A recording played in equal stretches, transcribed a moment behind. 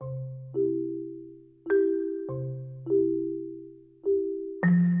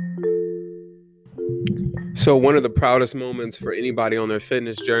So one of the proudest moments for anybody on their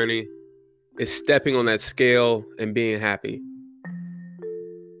fitness journey is stepping on that scale and being happy.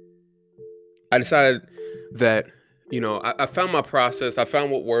 I decided that, I found my process. I found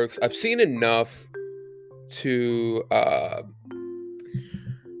what works. I've seen enough to, like,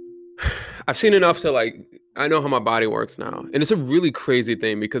 I know how my body works now. And it's a really crazy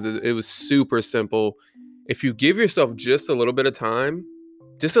thing because it was super simple. If you give yourself just a little bit of time,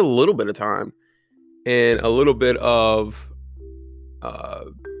 and a little bit of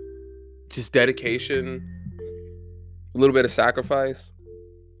just dedication, a little bit of sacrifice,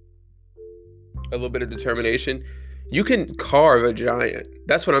 a little bit of determination, you can carve a giant.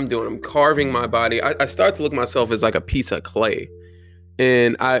 That's what I'm doing. I'm carving my body. I start to look at myself as like a piece of clay,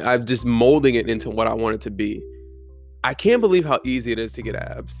 and I'm just molding it into what I want it to be. I can't believe how easy it is to get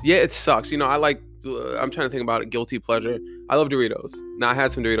abs. Yeah, it sucks. I'm trying to think about it. Guilty pleasure. I love Doritos. Now, I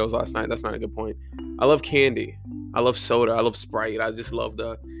had some Doritos last night. That's not a good point. I love candy. I love soda. I love Sprite. I just love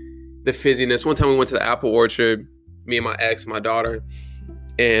the fizziness. One time we went to the apple orchard, me and my ex, my daughter,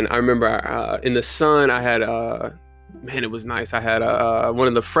 and I remember in the sun, I had, it was nice. I had one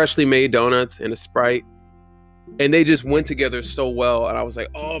of the freshly made donuts and a Sprite, and they just went together so well. And I was like,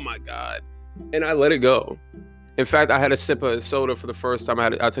 oh my God. And I let it go. In fact, I had a sip of soda for the first time.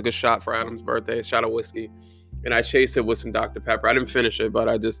 I took a shot for Adam's birthday, a shot of whiskey, and I chased it with some Dr. Pepper. I didn't finish it, but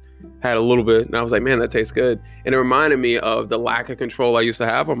I just had a little bit, and I was like, man, that tastes good. And it reminded me of the lack of control I used to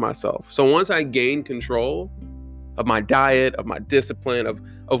have on myself. So once I gained control of my diet, of my discipline, of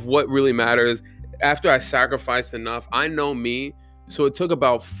what really matters, after I sacrificed enough, I know me. So it took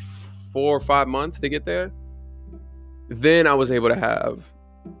about 4 or 5 months to get there. Then I was able to have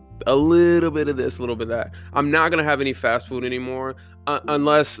a little bit of this, a little bit of that. I'm not going to have any fast food anymore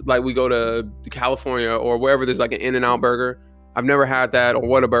unless like we go to California or wherever there's like an In-N-Out burger. I've never had that, or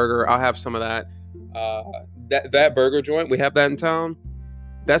Whataburger. I'll have some of that. That burger joint, we have that in town.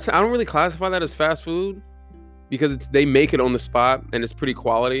 I don't really classify that as fast food because they make it on the spot and it's pretty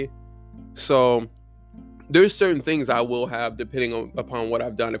quality. So there's certain things I will have depending upon what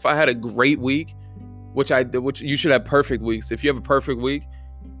I've done. If I had a great week, which you should have perfect weeks. If you have a perfect week,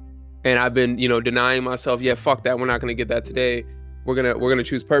 and I've been, denying myself, yeah, fuck that, we're not gonna get that today. We're gonna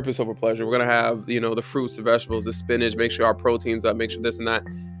choose purpose over pleasure. We're gonna have, the fruits, the vegetables, the spinach, make sure our protein's up, make sure this and that.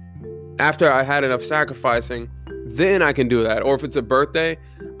 After I had enough sacrificing, then I can do that. Or if it's a birthday,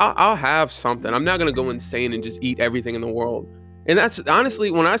 I'll have something. I'm not gonna go insane and just eat everything in the world. And that's honestly,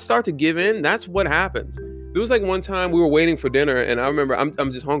 when I start to give in, that's what happens. There was like one time we were waiting for dinner, and I remember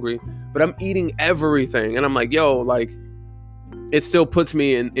I'm just hungry, but I'm eating everything, and I'm like, yo, like, it still puts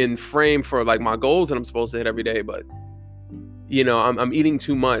me in frame for like my goals that I'm supposed to hit every day. But, I'm eating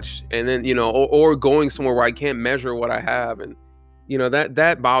too much, and then, or going somewhere where I can't measure what I have. And,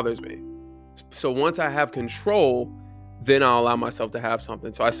 that bothers me. So once I have control, then I'll allow myself to have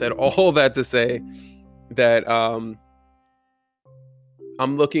something. So I said all that to say that, I'm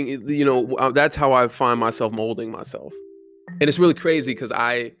looking, that's how I find myself molding myself. And it's really crazy because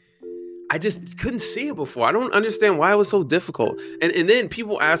I just couldn't see it before. I don't understand why it was so difficult. And then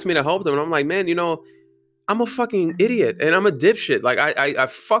people ask me to help them. And I'm like, man, I'm a fucking idiot and I'm a dipshit. Like I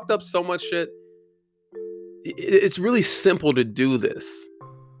fucked up so much shit. It's really simple to do this.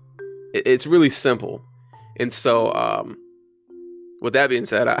 It's really simple. And so with that being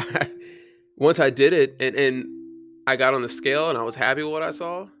said, once I did it and I got on the scale and I was happy with what I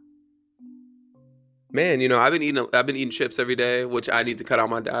saw, man, I've been eating chips every day, which I need to cut out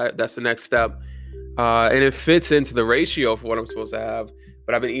my diet. That's the next step. And it fits into the ratio for what I'm supposed to have.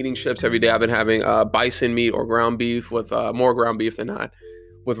 But I've been eating chips every day. I've been having bison meat or ground beef with more ground beef than not,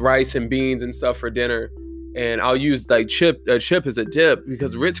 with rice and beans and stuff for dinner. And I'll use like chip as a dip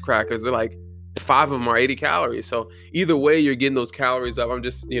because Ritz crackers are like 5 of them are 80 calories. So either way, you're getting those calories up. I'm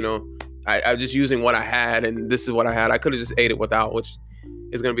just, I'm just using what I had, and this is what I had. I could have just ate it without, which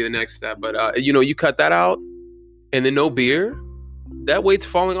is going to be the next step. But, you cut that out and then no beer, that weight's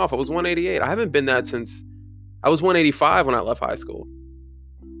falling off. I was 188. I haven't been that since I was 185 when I left high school.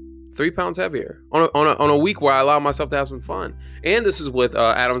 3 pounds heavier on a week where I allow myself to have some fun. And this is with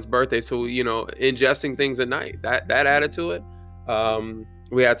Adam's birthday. So, ingesting things at night, that added to it.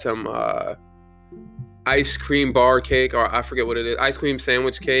 We had some ice cream bar cake, or I forget what it is, ice cream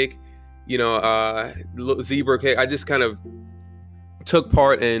sandwich cake, zebra cake. I just kind of took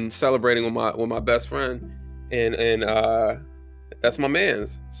part in celebrating with my best friend, and that's my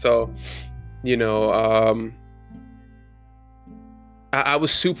man's. So, I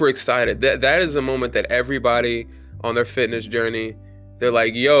was super excited. That is a moment that everybody on their fitness journey, they're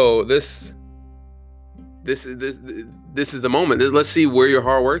like, yo, this this is the moment. Let's see where your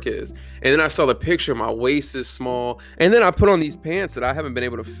hard work is. And then I saw the picture. My waist is small, and then I put on these pants that I haven't been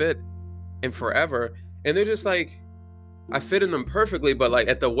able to fit in forever, and they're just like, I fit in them perfectly, but like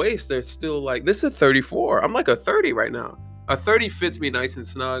at the waist, they're still like, this is a 34. I'm like a 30 right now. A 30 fits me nice and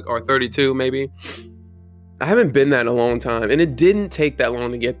snug, or 32 maybe. I haven't been that in a long time, and it didn't take that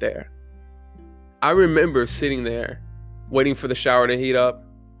long to get there. I remember sitting there, waiting for the shower to heat up,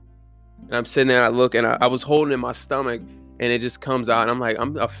 and I'm sitting there, and I look, and I was holding in my stomach, and it just comes out, and I'm like,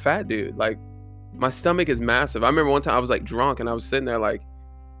 I'm a fat dude. Like, my stomach is massive. I remember one time I was like drunk, and I was sitting there like,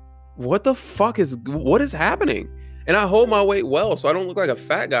 what is happening? And I hold my weight well, so I don't look like a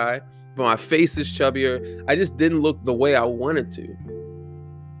fat guy, but my face is chubbier. I just didn't look the way I wanted to.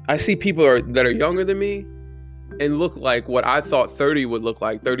 I see people that are younger than me and look like what I thought 30 would look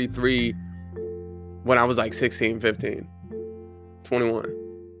like, 33, when I was like 16, 15, 21.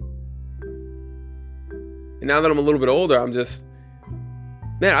 And now that I'm a little bit older, I'm just,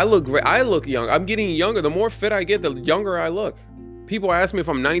 man, I look great. I look young. I'm getting younger. The more fit I get, the younger I look. People ask me if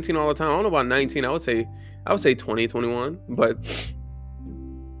I'm 19 all the time. I don't know about 19. I would say 20, 21. But,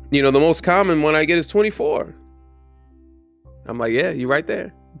 you know, the most common one I get is 24. I'm like, yeah, you're right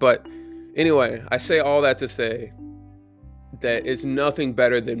there. But anyway, I say all that to say that it's nothing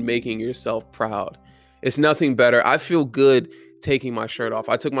better than making yourself proud. It's nothing better. I feel good taking my shirt off.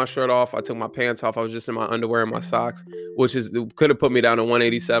 I took my shirt off. I took my pants off. I was just in my underwear and my socks, which could have put me down to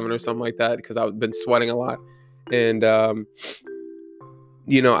 187 or something like that, because I've been sweating a lot. And,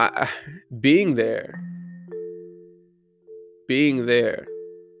 you know, being there,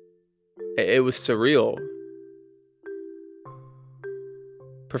 it was surreal.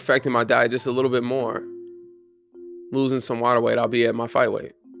 Perfecting my diet just a little bit more, losing some water weight, I'll be at my fight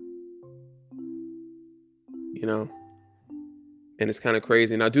weight. You know, and it's kind of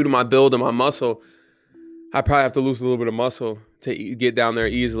crazy. Now, due to my build and my muscle, I probably have to lose a little bit of muscle to get down there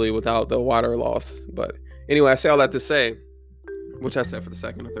easily without the water loss. But anyway, I say all that to say, which I said for the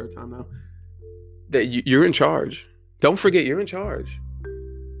second or third time now, that you're in charge. Don't forget, you're in charge.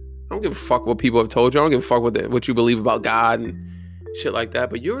 I don't give a fuck what people have told you. I don't give a fuck what you believe about God and shit like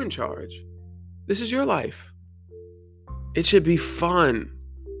that, but you're in charge. This is your life. It should be fun.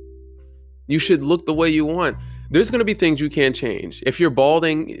 You should look the way you want. There's going to be things you can't change. If you're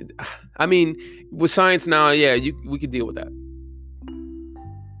balding, I mean, with science now, yeah, we could deal with that.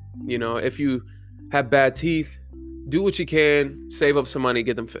 You know, if you have bad teeth, do what you can, save up some money,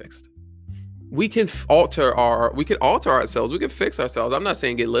 get them fixed. We can alter ourselves. We can fix ourselves. I'm not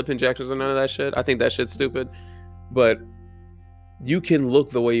saying get lip injections or none of that shit. I think that shit's stupid. But you can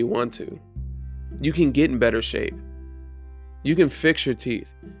look the way you want to. You can get in better shape. You can fix your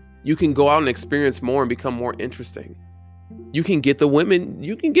teeth. You can go out and experience more and become more interesting. You can get the women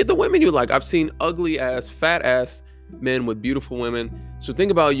you like. I've seen ugly ass, fat ass men with beautiful women. So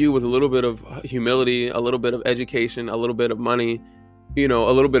think about you with a little bit of humility, a little bit of education, a little bit of money, you know,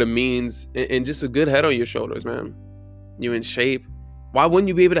 a little bit of means, and just a good head on your shoulders, man. You in shape. Why wouldn't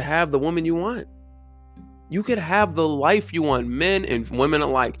you be able to have the woman you want? You could have the life you want, men and women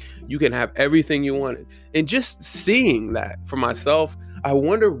alike. You can have everything you wanted. And just seeing that for myself, I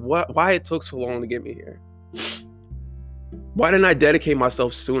wonder why it took so long to get me here. Why didn't I dedicate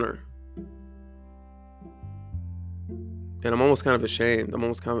myself sooner? And I'm almost kind of ashamed. I'm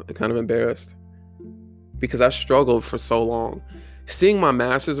almost kind of embarrassed, because I struggled for so long. Seeing my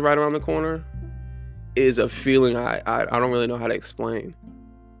master's right around the corner is a feeling I don't really know how to explain.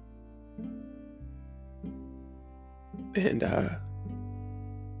 And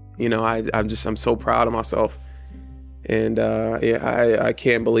you know, I'm so proud of myself. And yeah, I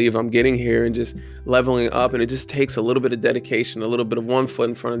can't believe I'm getting here and just leveling up, and it just takes a little bit of dedication, a little bit of one foot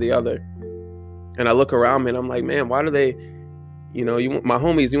in front of the other. And I look around me and I'm like, man, why do they, you know, my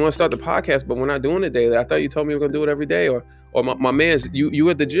homies, you want to start the podcast, but we're not doing it daily. I thought you told me we were gonna do it every day. Or my man's, you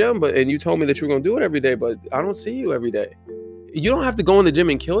at the gym, and you told me that you were gonna do it every day, but I don't see you every day. You don't have to go in the gym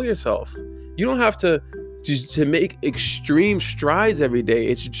and kill yourself. You don't have to make extreme strides every day.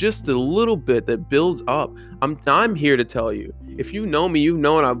 It's just a little bit that builds up. I'm here to tell you, if you know me, you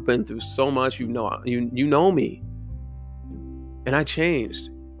know, and I've been through so much. You know me, and I changed.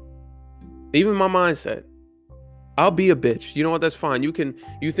 Even my mindset. I'll be a bitch. You know what? That's fine. You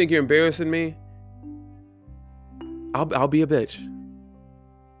think you're embarrassing me? I'll be a bitch.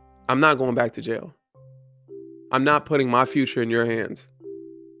 I'm not going back to jail. I'm not putting my future in your hands.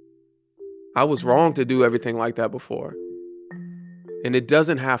 I was wrong to do everything like that before. And it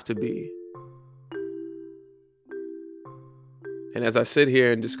doesn't have to be. And as I sit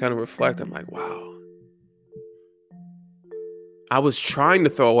here and just kind of reflect, I'm like, wow. I was trying to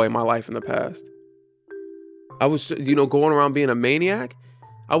throw away my life in the past. I was, going around being a maniac.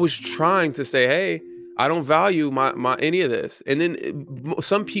 I was trying to say, hey, I don't value my any of this. And then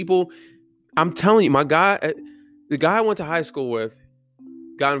some people, I'm telling you, the guy I went to high school with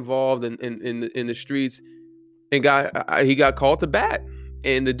got involved in the streets and he got called to bat.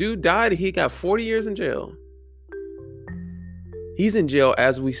 And the dude died. He got 40 years in jail. He's in jail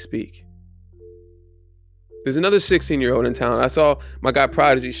as we speak. There's another 16-year-old in town. I saw my guy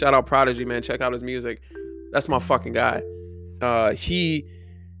Prodigy. Shout out Prodigy, man. Check out his music. That's my fucking guy. He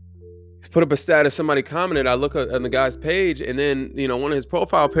put up a status. Somebody commented. I look on the guy's page, and then, one of his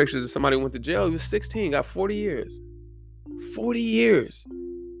profile pictures is somebody went to jail. He was 16, got 40 years. 40 years.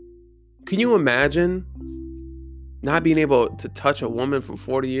 Can you imagine not being able to touch a woman for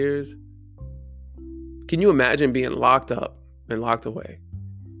 40 years? Can you imagine being locked up and locked away?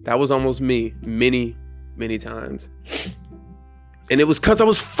 That was almost me many times. And it was because I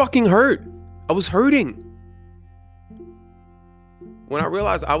was fucking hurt. I was hurting. When I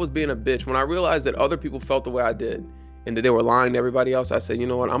realized I was being a bitch, when I realized that other people felt the way I did and that they were lying to everybody else, I said, you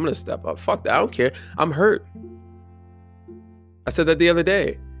know what? I'm going to step up. Fuck that. I don't care. I'm hurt. I said that the other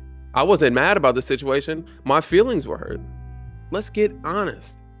day. I wasn't mad about the situation. My feelings were hurt. Let's get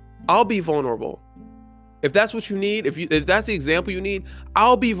honest. I'll be vulnerable. If that's what you need, if that's the example you need,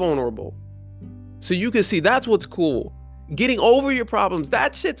 I'll be vulnerable. So you can see that's what's cool. Getting over your problems,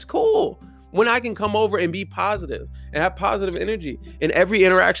 that shit's cool. When I can come over and be positive and have positive energy and every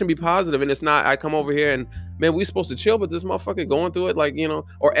interaction be positive, and it's not I come over here and, man, we supposed to chill, but this motherfucker going through it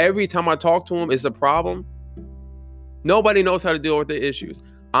or every time I talk to him, it's a problem. Nobody knows how to deal with the issues.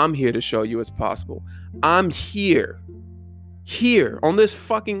 I'm here to show you it's possible. I'm here on this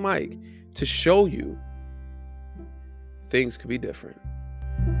fucking mic to show you things could be different.